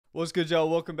What's good, y'all?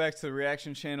 Welcome back to the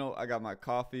reaction channel. I got my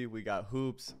coffee. We got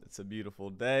hoops. It's a beautiful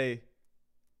day.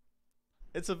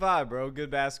 It's a vibe, bro.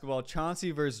 Good basketball.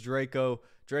 Chauncey versus Dreko.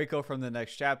 Dreko from the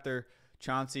next chapter.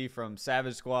 Chauncey from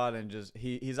Savage Squad, and just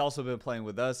he's also been playing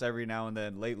with us every now and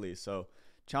then lately. So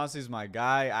Chauncey's my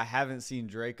guy. I haven't seen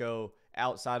Dreko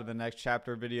outside of the next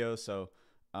chapter video, so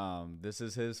this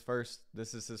is his first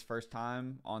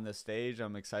time on the stage.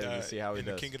 I'm excited to see how he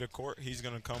does. The king of the court, he's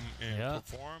gonna come and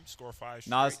perform, score 5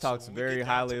 straight. Nas talks very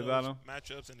highly about him.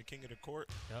 Matchups in the king of the court,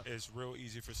 it's real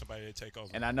easy for somebody to take over.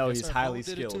 And I know he's highly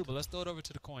skilled. Too, but let's throw it over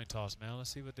to the coin toss, man. Let's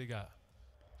see what they got.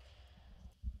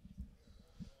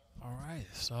 All right,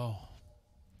 so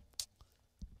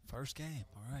first game.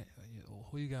 All right,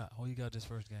 who you got? Who you got this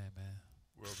first game, man?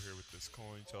 We're over here with this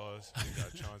coin toss. We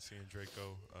got Chauncey and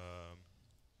Dreko.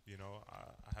 You know,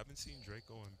 I haven't seen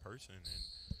Dreko in person, and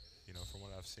you know, from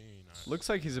what I've seen, looks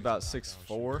like he's about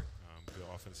 6'4". Good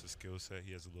offensive skill set.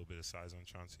 He has a little bit of size on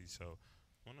Chauncey, so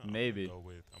I'm gonna go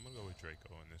with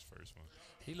Dreko in this first one.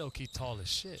 He low key tall as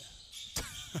shit.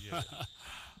 Yeah. I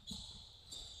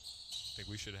think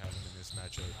we should have him in this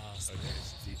matchup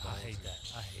against D-Bones. I hate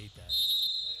that. I hate that.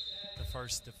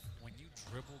 When you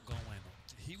dribble going,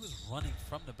 he was running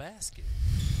from the basket.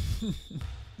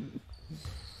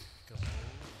 Go.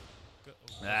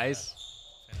 Nice.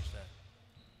 Finish that.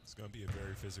 It's gonna be a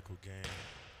very physical game.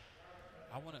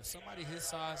 I want somebody his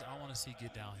size. I want to see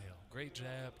get downhill. Great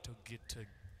jab to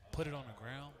put it on the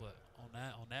ground, but on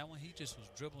that one he just was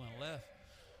dribbling left.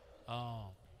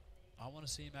 I want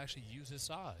to see him actually use his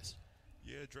size.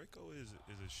 Yeah, Dreko is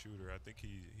a shooter. I think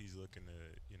he's looking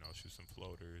to shoot some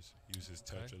floaters, use his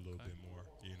touch a little bit more.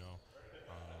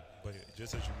 But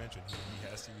just as you mentioned, he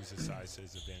has to use his size to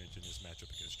his advantage in this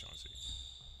matchup against Chauncey.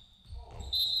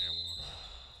 And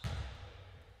one.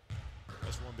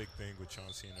 That's one big thing with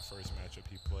Chauncey in the first matchup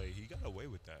he played. He got away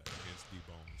with that against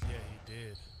D-Bones. Yeah, he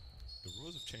did. The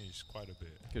rules have changed quite a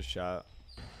bit. Good shot.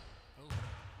 Oh.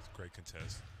 It's a great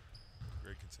contest.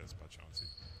 Great contest by Chauncey.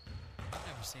 I've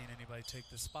never seen anybody take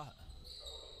this spot.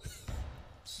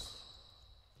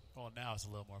 Well, now it's a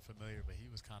little more familiar, but he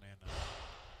was kind of in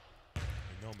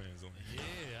no man's on. Yeah,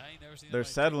 I ain't never seen. They're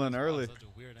settling early. Such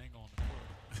a weird angle on the court.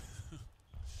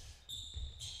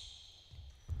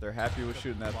 They're happy with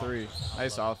shooting that three.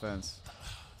 Nice offense.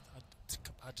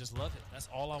 I just love it. That's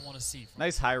all I want to see.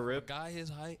 Nice high rip. A guy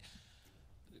his height,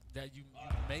 that you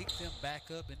make them back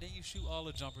up, and then you shoot all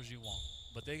the jumpers you want.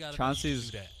 But they got to do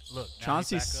that. Look,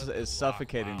 Chauncey is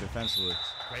suffocating defensively.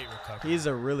 Great recovery. He's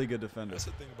a really good defender. That's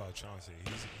the thing about Chauncey.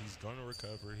 He's going to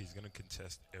recover. He's going to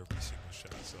contest every single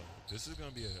shot. So this is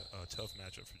going to be a tough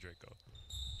matchup for Dreko.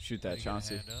 Shoot that,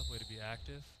 Chauncey. Hand up, way to be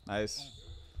active. Nice.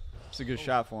 It's a good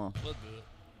shot for him. Look good.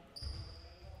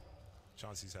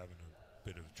 Chauncey's having a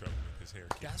bit of trouble with his hair.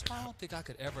 That's why I don't think I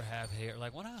could ever have hair.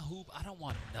 Like when I hoop, I don't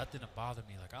want nothing to bother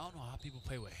me. Like I don't know how people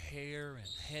play with hair and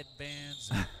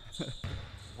headbands and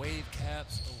wave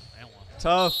caps. Oh, and one.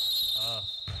 Tough.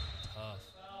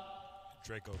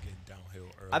 Dreko getting downhill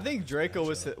early. I think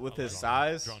Dreko with his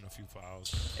size, drawing a few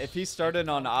fouls. If he started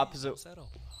on the opposite,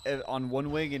 on one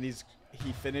wing and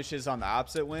he finishes on the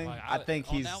opposite wing, like I think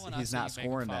he's not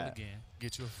scoring that. Again,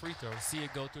 get you a free throw, see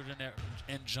it go through the net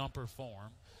in jumper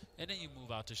form, and then you move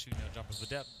out to shooting that jumpers. But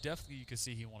definitely you can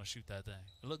see he want to shoot that thing.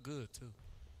 It looked good too.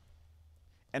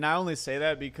 And I only say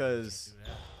that because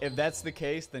if that's the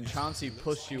case, then Chauncey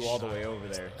pushed you all the way over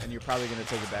there, and you're probably going to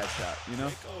take a bad shot, you know?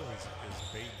 Dreko is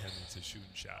baiting him into shooting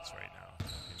shots right now.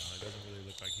 It doesn't really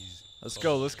look like he's... Let's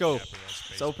go.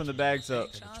 Let's open the bags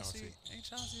up. Ain't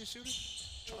Chauncey a shooter?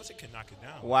 Chauncey can knock it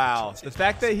down. Wow. The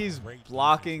fact that he's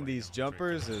blocking these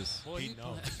jumpers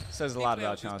says a lot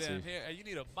about Chauncey. Hey, you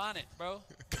need a bonnet, bro.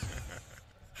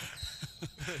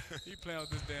 He playing with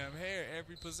this damn hair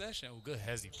every possession. Oh, good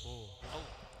hezzy pull. Oh,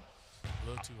 a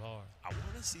little too hard. I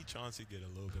want to see Chauncey get a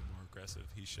little bit more aggressive.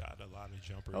 He shot a lot of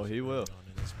jumpers. Oh, he will.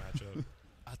 In this matchup.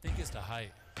 I think it's the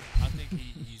height. I think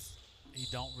he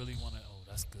don't really want to. Oh,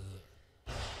 that's good.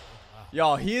 Oh, wow.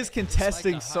 Y'all, he is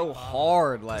contesting like so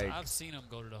hard. Like I've seen him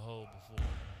go to the hole before.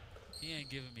 He ain't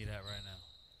giving me that right now.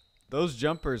 Those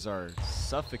jumpers are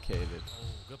suffocated. Oh,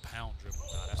 good pound dribble.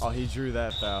 Oh, he drew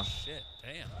that foul. Shit,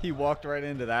 damn. He walked right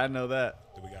into that. I know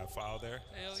that. Do we got a foul there?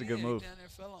 It's a good move. He down there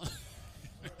fell on.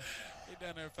 He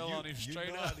down there fell on him straight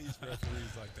know up. How these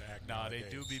referees like to act. Nah, they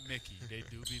do be Mickey. They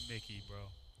do be Mickey, bro.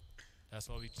 That's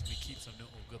why we keep some new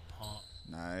good pump.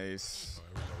 Nice. Oh,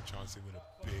 here we go. Chauncey with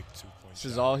a big 2-point This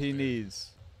is all he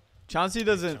needs. Chauncey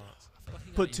doesn't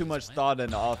put too much thought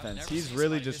into offense. He's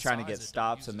really just trying to get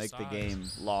stops and make the game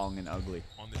long and ugly.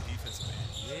 On the defensive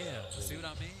end. Yeah. See what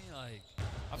I mean? Like,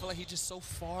 I feel like he's just so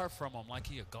far from him, like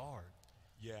he a guard.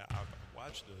 Yeah, I've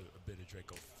watched a bit of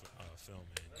Dreko film,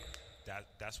 and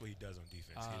that's what he does on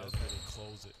defense. He doesn't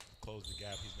really close the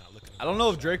gap. He's not looking. I don't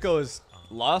know if Dreko is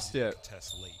lost he's yet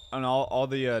test late. on all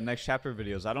the next chapter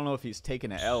videos. I don't know if he's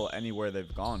taken an L anywhere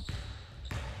they've gone.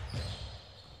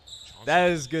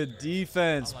 That is good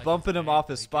defense. like Bumping his him game. off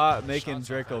his He spot, getting making shots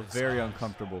off Dreko of his very sides.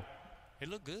 uncomfortable. He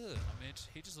looked good. I mean,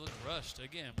 he just looked rushed.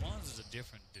 Again, Mullins is a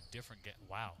different game.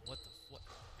 Wow, what the what?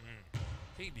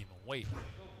 He didn't even wait.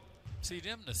 See,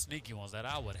 them the sneaky ones that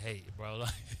I would hate, bro. Like,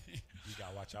 You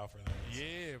gotta watch out for those.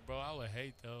 yeah, bro, I would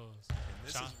hate those. And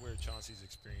this is where Chauncey's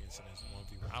experiencing his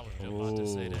 1v1 I was game. just about to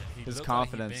say that. He His looked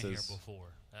confidence like he been is- here before.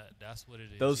 That's what it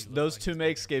is. Those He looked those like two he's been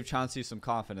makes here gave Chauncey some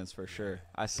confidence for sure.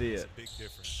 I see It's it. a big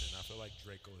difference, and I feel like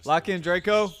Dreko is Lock still in getting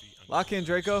Dreko. his feet under Lock him. in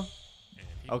Dreko. And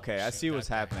He Okay, gonna I shoot see what's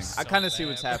that happening. thing I so kind of see bad,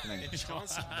 what's bro. happening. and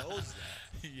Chauncey knows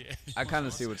that. Yeah. I kind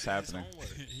of see what's Chauncey did his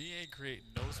happening. homework. He ain't creating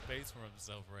no space for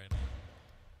himself right now.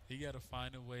 He got to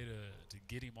find a way to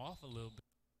get him off a little bit.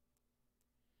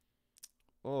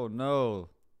 Oh no,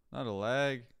 not a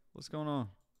lag. What's going on?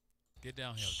 Get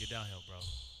downhill, bro.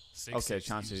 Okay, 6'6",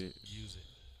 Chauncey. use it.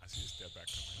 I see a step back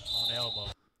coming. On the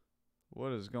elbow.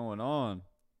 What is going on?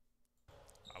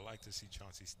 I like to see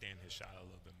Chauncey stand his shot a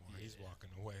little bit more. He's walking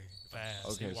away. Fast.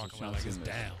 Okay, He so walking around like it's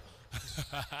Chauncey-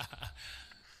 down.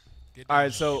 Get All right,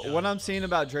 downhill, so get what downhill, I'm seeing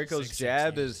about Draco's 6'6",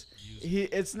 jab use is it, use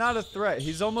it. it's not a threat.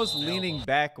 He's almost On the leaning elbow.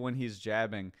 back when he's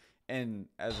jabbing, and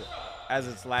as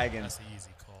it's lagging. That's an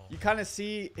easy call. You kind of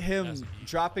see him That's an easy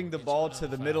dropping the call. ball Get to you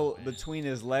the another middle foul, man. between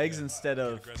his legs instead Get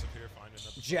of aggressive here, find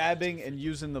another jabbing and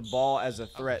using the ball as a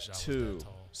threat wish I was too. that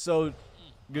tall. So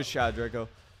good shot, Draco.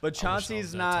 But I wish I Chauncey's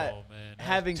was that not tall, man. That-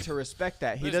 having to respect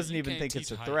that. He Listen, doesn't you even can't think it's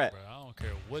teach a height, threat. bro. I don't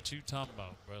care what you talking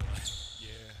about, bro. Yeah.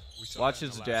 We saw Watch that in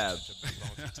his the jab. last matchup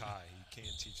with Ballislife Ty. He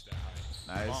can't teach that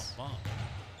height. Nice. Bump.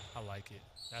 I like it.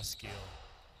 That's skill.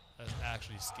 That's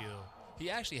actually skill. He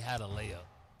actually had a layup.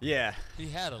 Yeah. He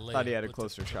had a layup. Thought he had a but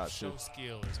closer the shot, show too.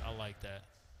 skill is, I like that.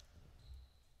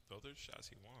 Those are the shots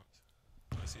he wants.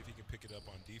 Let's see if he can pick it up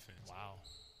on defense. Wow.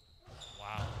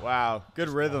 Wow. Good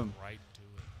Just rhythm. walked right to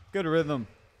it. Good rhythm.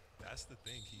 That's the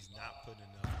thing. He's not putting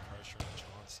enough pressure on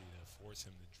Chauncey to force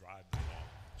him to drive the ball.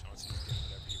 Chauncey's getting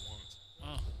whatever he wants.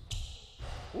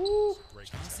 Woo. Great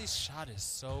Chauncey's shot is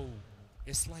so,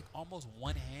 it's like almost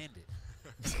one-handed.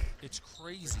 It's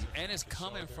crazy. And it's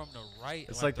coming from the right.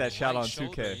 It's like the that shot right on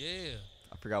shoulder. 2K. Yeah.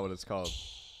 I forgot what it's called.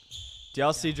 Do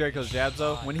y'all see Draco's jabs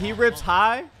though? When he Oh, rips oh.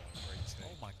 high, Oh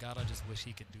my God, I just wish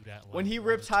he could do that. When he one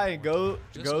rips or two high and more times.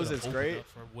 Just goes, to it's open great. up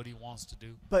for what he wants to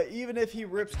do. but even if he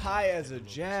rips high as a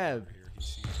jab, Here he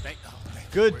sees Thank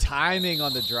good We're- timing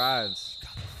on the drives.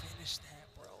 Gotta finish that,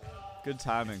 bro. Good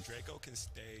timing. Dreko can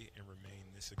stay and remain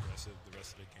this aggressive the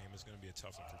rest of the game. It's going to be a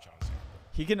tough one for Chauncey.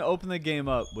 He can open the game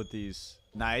up with these.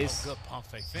 Nice. Oh, good pump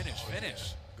fake. Finish.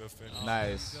 Good finish. Oh,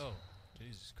 Nice. There you go.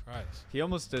 Jesus Christ. He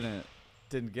almost didn't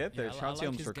get there. Yeah, Chauncey I like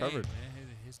almost his recovered. Game, man.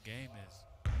 His game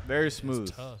is Very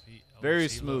smooth. tough. Very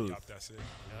see, look, smooth. Yup, that's it.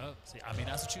 Yup. See, I mean,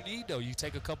 that's what you need, though. You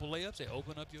take a couple layups, they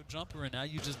open up your jumper, and now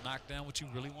you just knock down what you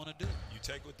really want to do. You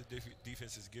take what the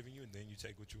defense is giving you, and then you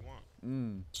take what you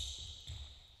want.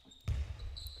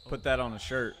 Put that on a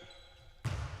shirt.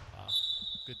 Wow.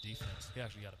 Good defense. He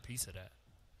actually got a piece of that.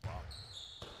 Wow.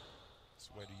 It's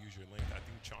a way to use your length. I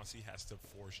think Chauncey has to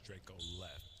force Dreko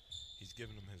left. He's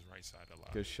giving him his right side a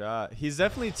lot. Good shot. He's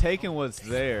definitely taking what's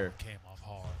there. Came off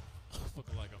hard.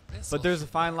 Looking like a missile. But there's a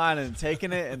fine line in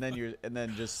taking it and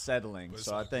then just settling. But it's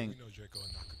So I all good. think We know Dreko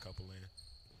will knock a couple in.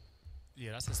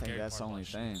 yeah, that's the I think scary that's the part only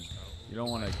about thing. shooting, bro. You don't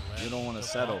want Good to left.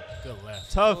 settle. Good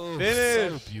left. Tough Oh,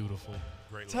 finish. So beautiful.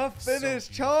 Great Tough left. So finish,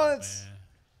 beautiful, Chaunce. man.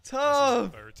 This is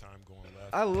Tough. the third time going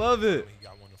left. I love it. He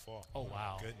got one to fall. Oh,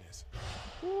 wow. Goodness.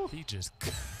 He just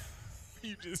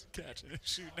he just catching and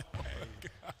shooting. Oh my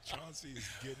God. Chauncey is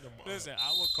getting him Listen, up.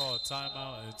 I would call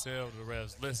timeout and tell the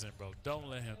refs, listen, bro, don't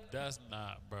let him. That's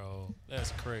not, bro.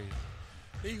 That's crazy.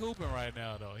 He hooping right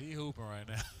now, though. He hooping right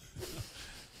now.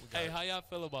 Hey, how y'all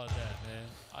feel about that, man?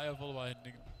 How y'all feel about that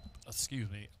nigga? Excuse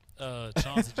me.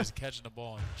 Chauncey just catching the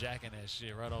ball and jacking that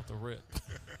shit right off the rip.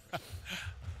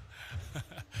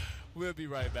 We'll be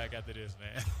right back after this,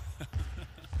 man.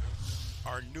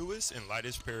 Our newest and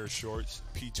lightest pair of shorts,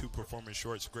 P2 Performance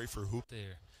Shorts, great for hoop.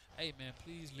 There. Hey, man,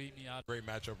 please leave me out. Great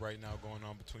matchup right now going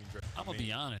on between Drake. I'm going to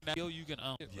be honest. Yo, you can,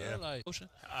 Yeah. like, motion,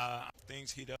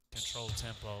 Things he does. control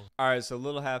tempo. All right, so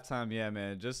little halftime. Yeah,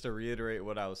 man. Just to reiterate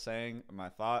what I was saying, my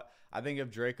thought. I think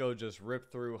if Dreko just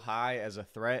ripped through high as a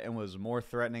threat and was more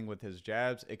threatening with his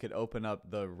jabs, it could open up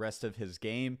the rest of his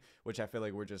game, which I feel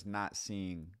like we're just not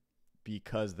seeing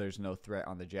because there's no threat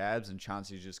on the jabs, and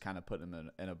Chauncey's just kind of putting him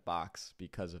in a box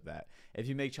because of that. If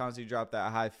you make Chauncey drop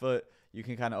that high foot, you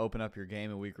can kind of open up your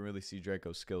game, and we can really see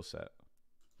Draco's skill set.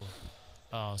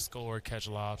 score, catch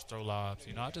lobs, throw lobs.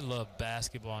 You know, I just love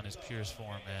basketball in its purest form,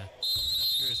 man. And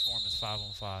the purest form is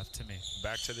 5-on-5 to me.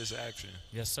 Back to this action.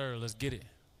 Yes, sir. Let's get it.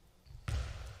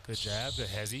 Good jab, good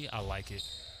hezzy. I like it.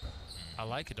 I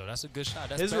like it, though. That's a good shot.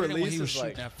 That's His better than when release he was is shooting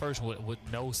like- at first with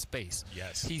no space.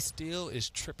 Yes. He still is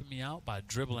tripping me out by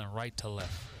dribbling right to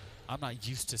left. I'm not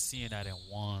used to seeing that in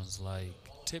ones. Like,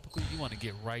 typically you want to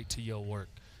get right to your work.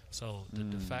 So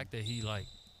the fact that he, like,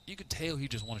 you could tell he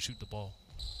just want to shoot the ball.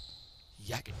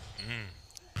 Yak it.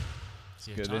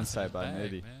 Yeah, Good Chauncey insight in the by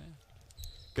bag, Nitty. man.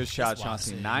 Good shot, That's why I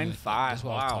Chauncey. said 9-5. That's why I was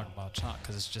Wow. talking about Chauncey,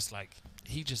 because it's just like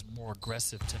he just more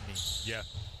aggressive to me. Yeah.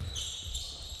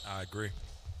 I agree.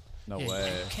 No Yeah,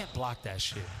 way. You can't block that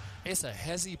shit. It's a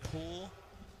hezzy pull,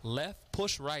 left,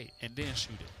 push right, and then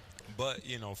shoot it. But,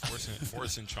 you know,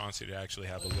 forcing Chauncey to actually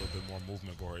have a little bit more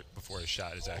movement before his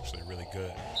shot is actually really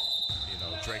good. You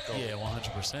know, Dreko. Yeah,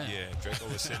 100%. Yeah,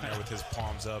 Dreko was sitting there with his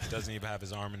palms up, doesn't even have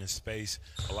his arm in his space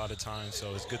a lot of times,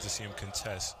 so it's good to see him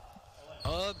contest.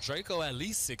 Dreko at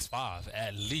least 6'5",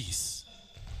 at least.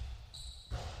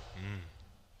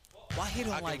 Why he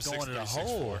don't I'll like give him going to the 6'3",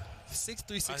 hole? 6'4".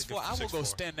 6'3", I'll 6'4". give I him will go 6'4".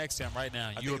 stand next to him right now,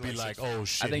 and I you would think be like like, "Oh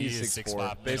shit, I think he he's is 6'4",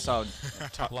 6'5". based minimum.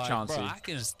 on Like, Chauncey. bro, I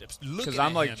can look 'Cause at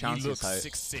I'm like him. Chauncey's He looks height.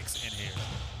 6'6" in here.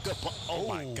 Good. Oh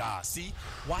my God! See,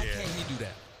 why Yeah. can't he do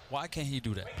that? Why can't he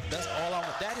do that? That's all I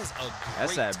want. That is a great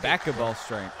That's that take, basketball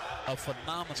strength. a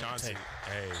phenomenal Chauncey, take.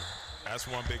 hey, that's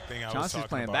one big thing I was Chauncey's talking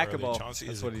playing about basketball. earlier. Chauncey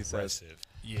That's is what he says. aggressive.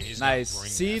 Yeah, he's Nice. bring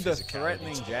See that the physicality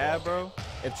threatening to the jab, ball bro?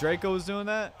 If Dreko was doing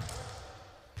that,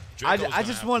 Draco's I gonna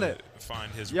just have want to to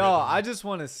find his yo, rhythm. I just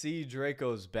want to see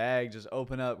Draco's bag just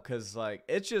open up because, like,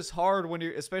 it's just hard when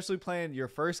you're, especially playing your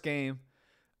first game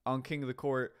on King of the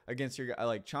Court against your guy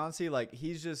like Chauncey. Like,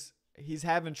 he's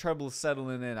having trouble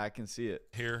settling in. I can see it.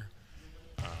 Here,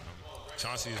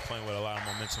 Chauncey is playing with a lot of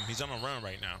momentum. He's on a run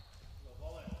right now.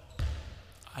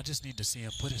 I just need to see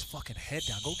him put his fucking head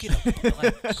down. Go get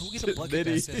a bucket Did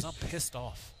he? that says I'm pissed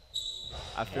off.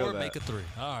 I feel Or that. make a three.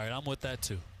 All right, I'm with that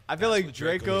too. I feel like That's what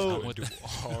Dreko is Dreko, gonna do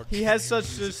all he has game. such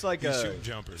He's- just like he's a shooting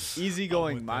jumpers.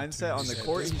 easygoing I'm with that, too. mindset on He the said,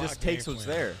 court. "This He my just takes game what's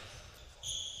plan." there,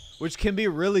 which can be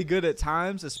really good at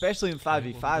times, especially in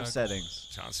 5v5 back. settings.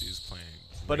 Chauncey is playing.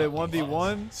 But great in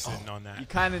 1v1, defense, sitting on that. you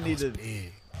kind of need to.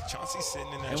 Big. Chauncey's sitting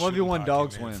in that And shooting 1v1 pocket,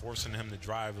 dogs man, win. forcing him to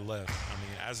drive left. I mean,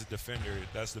 as a defender,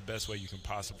 that's the best way you can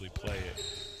possibly play it.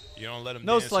 You don't let him.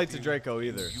 No dance slight with to you. Dreko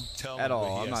either, You tell at him what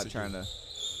all. he I'm has not trying do. to.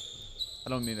 I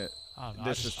don't mean it I don't know, I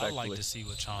like disrespectfully. to see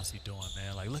what Chauncey doing,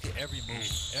 man. Like, look at every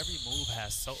move. Every move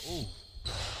has so. Ooh,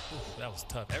 that was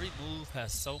tough. Every move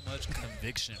has so much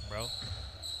conviction, bro.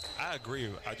 I agree.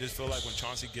 I just feel like when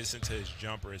Chauncey gets into his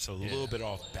jumper, it's a little bit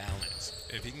off balance.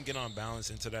 If he can get on balance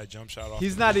into that jump shot off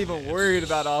He's the not move, even man, worried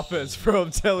about offense, bro.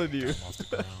 I'm telling you. off the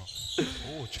ground.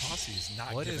 Oh, Chauncey is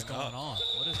not What giving is going up. on?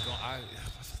 What is going on?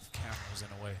 The camera was in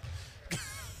the way.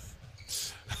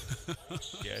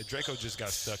 Yeah, Dreko just got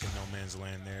stuck in no man's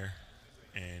land there,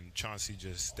 and Chauncey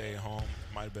just stayed home.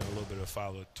 Might have been a little bit of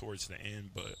follow towards the end,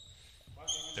 but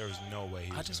there was no way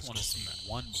he was I just going want to score see from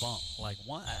that. one bump, like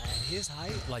one at his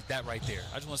height, like that right there.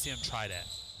 I just want to see him try that.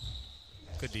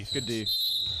 Good defense. Good D.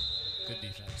 Good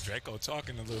defense. Draco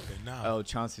talking a little bit now. Oh,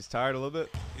 Chauncey's tired a little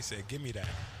bit. He said, "Give me that."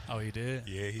 Oh, he did?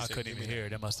 Yeah, he I said, couldn't "Give even me hear it.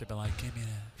 That must have been like, give me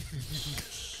that.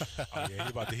 Oh yeah, he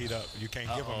about to heat up. You can't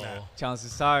give him that.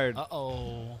 Chauncey's tired.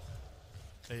 Uh-oh.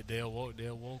 They woke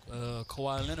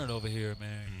Kawhi Leonard over here,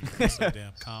 man. He's so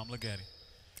damn calm. Look at him.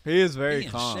 He is very He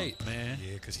in calm. shape, man.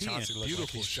 Yeah, 'cause he Chauncey in look like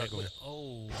beautiful he's shape. struggling.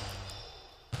 Oh.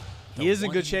 He The is in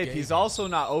one good he shape. gave He's him. also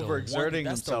not The one- overexerting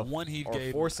that's the himself one he or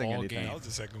gave forcing all anything. game. That was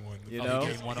the second one. You Oh, know? he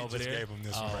gave one He over just there. gave him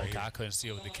this one Oh, right okay. here. I couldn't see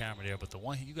it with the camera there, but the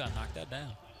one you got to knock that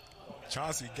down.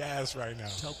 Chauncey gas right now.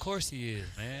 Of course he is,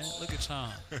 man. Look at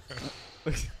Chomp.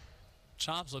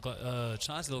 Chomps look like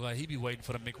Chauncey look like he be waiting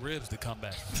for the McRibs to come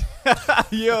back.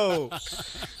 Yo.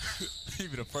 He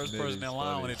be the first That person is in line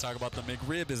funny. when they talk about the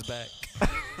McRib is back.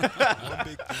 One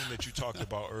big thing that you talked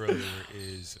about earlier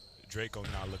is Dreko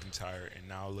not looking tired, and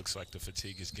now it looks like the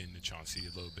fatigue is getting to Chauncey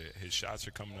a little bit. His shots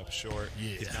are coming up short.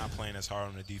 Yeah. He's not playing as hard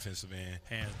on the defensive end.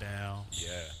 Hands down.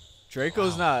 Yeah.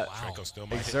 Draco's not Draco still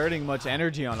might hit. exerting much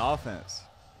energy on offense.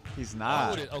 He's How not.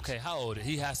 old is, okay, how old is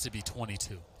he? He has to be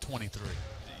 22, 23.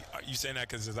 Are you saying that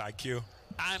because his IQ?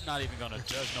 I'm not even going to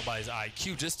judge nobody's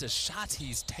IQ. Just the shots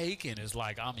he's taking is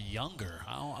like I'm younger.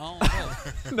 I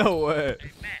don't know. No way.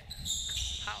 Hey, Matt,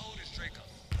 how old is Draco?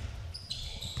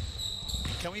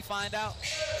 Can we find out?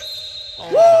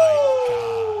 Oh,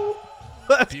 my God.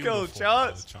 Let's Beautiful. go,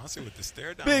 Chauncey. Chauncey with the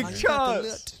stare down. Big there.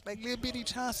 Chauncey. Like little bitty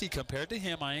Chauncey compared to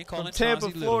him. I ain't calling Tampa,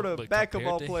 Chauncey Florida, little, but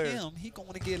basketball compared to player. him, he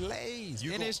going to get lays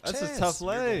in his That's chest. a tough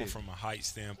You're going lay. from a height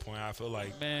standpoint. I feel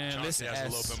like Man, Chauncey listen,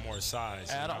 has a little bit more size.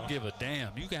 I you don't know? give a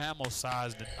damn. You can have more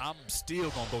size than I'm still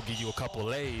gonna go give you a couple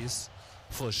lays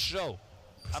for sure.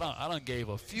 I done gave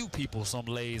a few people some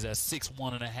lays at 6'1.5",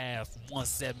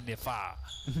 175.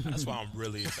 That's why I'm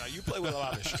really excited. You play with a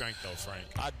lot of strength, though, Frank.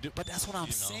 I do, but that's what I'm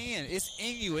saying. It's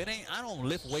in you. It ain't. I don't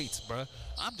lift weights, bro.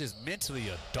 I'm just mentally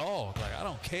a dog. Like I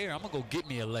don't care. I'm gonna go get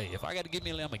me a lay. If I gotta get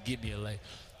me a lay, I'm gonna get me a lay.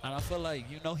 And I feel like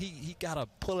he gotta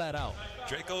pull that out.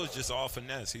 Dreko is just all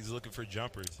finesse. He's looking for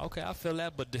jumpers. Okay, I feel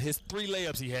that. But his 3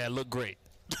 layups he had looked great.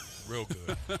 Real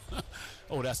good.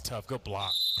 Oh, that's tough. Good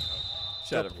block.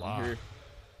 Shut Good it block. from here.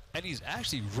 And he's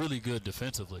actually really good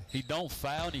defensively. He don't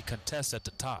foul and he contests at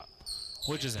the top,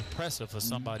 which is impressive for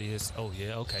somebody. Oh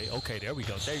yeah, okay, there we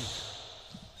go.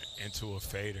 Into a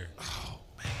fader. Oh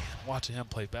man, watching him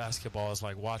play basketball is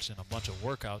like watching a bunch of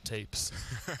workout tapes.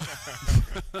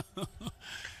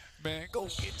 Man, go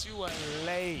get you a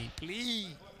lay,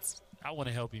 please. I want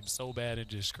to help him so bad and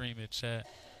just scream at chat.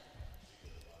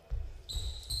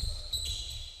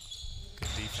 Good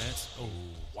defense. Oh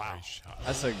wow, Great shot.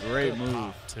 That's a great Good move.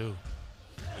 pop, too.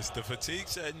 It's the fatigue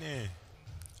setting in.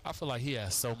 I feel like he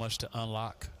has so much to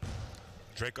unlock.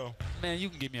 Dreko. Man, you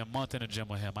can give me a month in the gym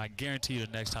with him. I guarantee you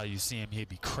the next time you see him, he'll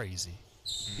be crazy.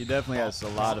 He definitely has a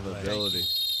lot of ability.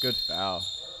 Good foul.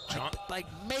 Like,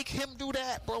 make him do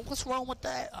that, bro. What's wrong with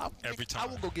that? Every I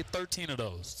time. will go get 13 of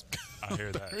those. I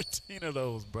hear that. 13 of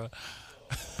those, bro.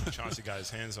 Chauncey got his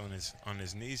hands on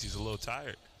his knees. He's a little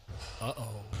tired. Uh-oh.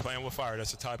 Playing with fire.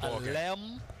 That's a tie ball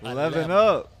game. 11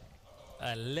 up.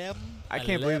 11. I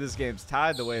can't believe this game's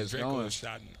tied the way it's Dreko going. is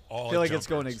shot in all I feel like it's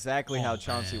jumpers. going exactly how Oh,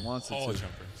 Chauncey man. wants it All to.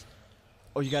 jumpers.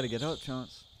 Oh, you got to get up,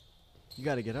 Chauncey. You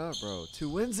got to get up, bro. 2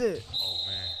 wins it. Oh,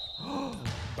 man.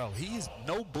 Bro, he's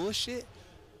no bullshit.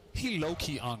 He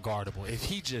low-key unguardable. If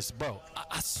he just, bro,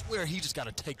 I swear he just got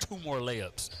to take 2 more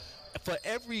layups. For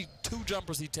every 2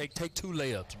 jumpers he take 2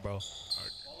 layups, bro.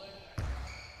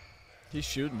 He's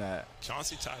shooting that.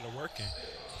 Chauncey tired of working.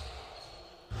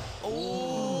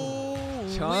 Oh,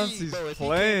 Chauncey's bro, if he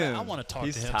playing. came back, I want to talk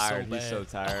He's to him tired. so bad. He's so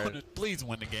tired. Please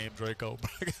win the game, Dreko.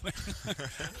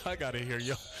 I gotta hear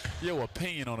your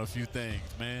opinion on a few things,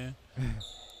 man.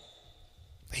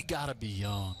 They gotta be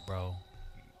young, bro.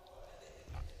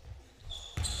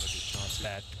 Look at Chauncey.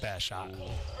 Bad shot.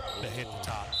 They hit the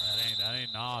top. That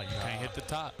ain't. Nah, you can't hit the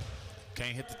top.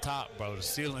 Can't hit the top, bro. The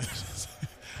ceiling.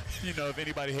 You know, if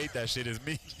anybody hate that shit, it's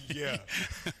me. Yeah.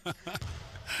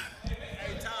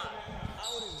 Hey, Todd,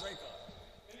 how old is Dreko?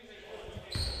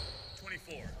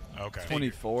 24. Okay.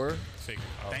 24. Figure.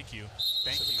 Thank you.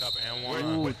 To the cup and one.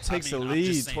 Ooh, But, takes a I'm lead,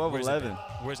 just saying,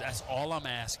 12-11. That's all I'm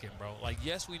asking, bro. Like,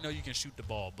 yes, we know you can shoot the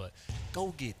ball, but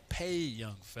go get paid,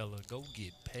 young fella. Go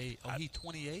get paid. Oh, he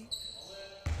 28?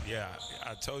 Yeah,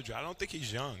 I told you. I don't think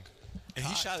he's young. And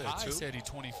he shot Ty a 2. said he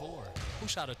 24. Who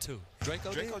shot a 2?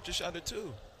 Dreko did? Dreko just shot a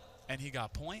 2. And he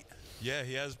got point? Yeah,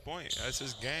 he has a point. That's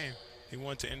his game. He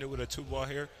wanted to end it with a 2-ball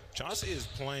here. Chauncey is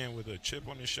playing with a chip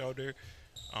on his shoulder.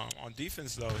 On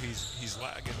defense, though, he's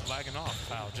lagging off.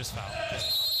 Foul. Just foul. Yeah.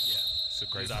 It's a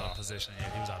He great was out foul. of position.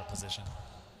 Yeah, he was out of position.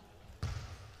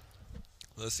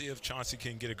 Let's see if Chauncey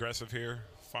can get aggressive here,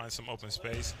 find some open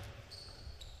space.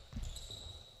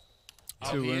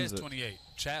 Oh, 2 he wins is it. 28.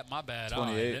 Chat, my bad. 28.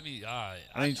 All right, let me. All right.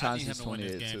 I think I need him Chauncey's to win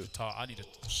this 28 game too. to talk. I need to.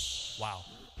 Wow.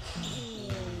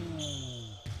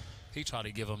 He tried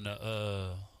to give him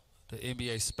the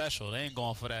NBA special. They ain't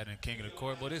going for that in King of the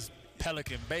Court, but it's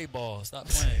Pelican Bay ball. Stop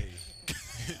playing.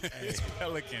 It's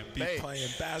Pelican Be Bay. playing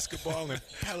basketball in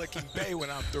Pelican Bay when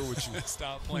I'm through with you.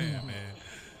 Stop playing, man.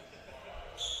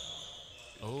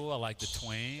 Oh, I like the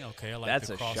tween. Okay, I like That's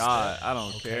the a cross shot. step. I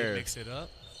don't Okay, care. mix it up.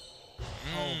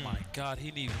 Oh my God, he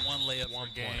needs 1 layup One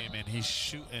per game, and he's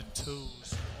shooting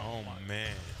 2s. Oh, man.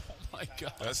 Oh my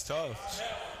God, That's tough.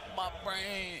 my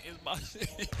brain is about to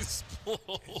explode.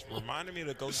 Reminding me of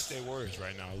the Golden State Warriors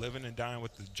right now, living and dying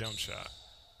with the jump shot.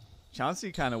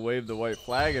 Chauncey kind of waved the white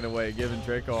flag in a way, giving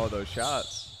Dreko all those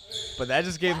shots. But that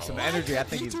just gave him some energy. I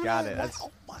think he's got it. That's Oh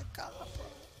my God,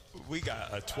 bro. We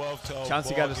got a 12-12 Chauncey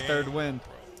ball got his game. 3rd win.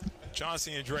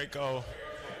 Chauncey and Dreko.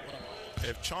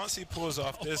 If Chauncey pulls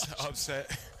off this upset,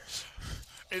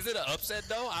 Is it an upset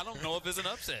though? I don't know if it's an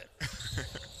upset.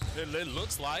 It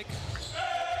looks like.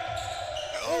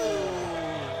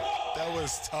 that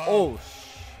was tough. Oh,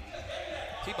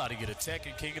 He about to get a tech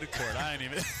in King of the Court. I ain't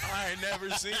even. I ain't never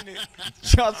seen it.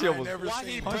 Chauncey I almost never Why seen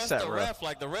he it. punched pressed that the ref. ref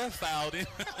like the ref fouled him?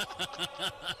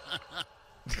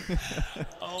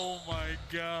 Oh my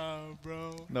God,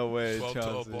 bro. No way, 12 to a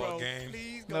Chauncey. ball game.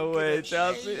 Please No go way, get a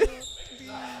Chauncey. layup, please.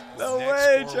 No Next way,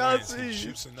 4 wins, Chauncey. he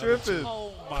shoots another Tripping. 2.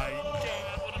 Oh my God.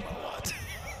 What am I watching?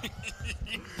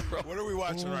 What are we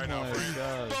watching Oh right now, my Frank?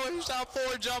 God. Bro, he shot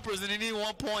 4 jumpers and he need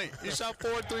 1 point. He shot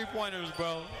 4 3-pointers,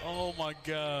 bro. Oh my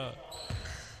God.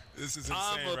 This is insane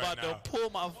I'm about right now. to pull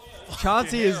my Chauncey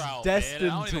fucking is hair out, destined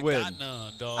man. I don't to even win. got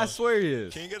none, dog. I swear he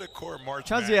is. Can you get a court march?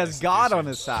 Chauncey has Madness God edition? on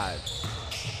his side.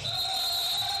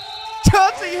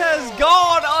 Chauncey has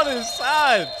God on his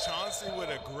side. Chauncey with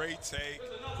a great take,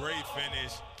 great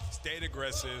finish, stayed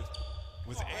aggressive,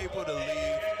 was able to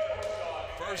lead.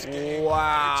 First game.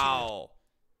 Wow.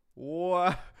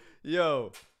 Wow.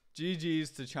 Yo,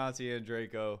 GG's to Chauncey and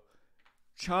Dreko.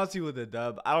 Chauncey with a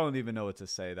dub. I don't even know what to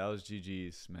say. That was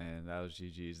GG's, man. That was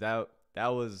GG's. That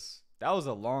was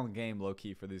a long game, low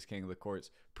key, for these King of the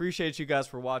Courts. Appreciate you guys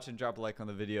for watching. Drop a like on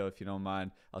the video if you don't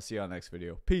mind. I'll see you on the next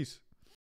video. Peace.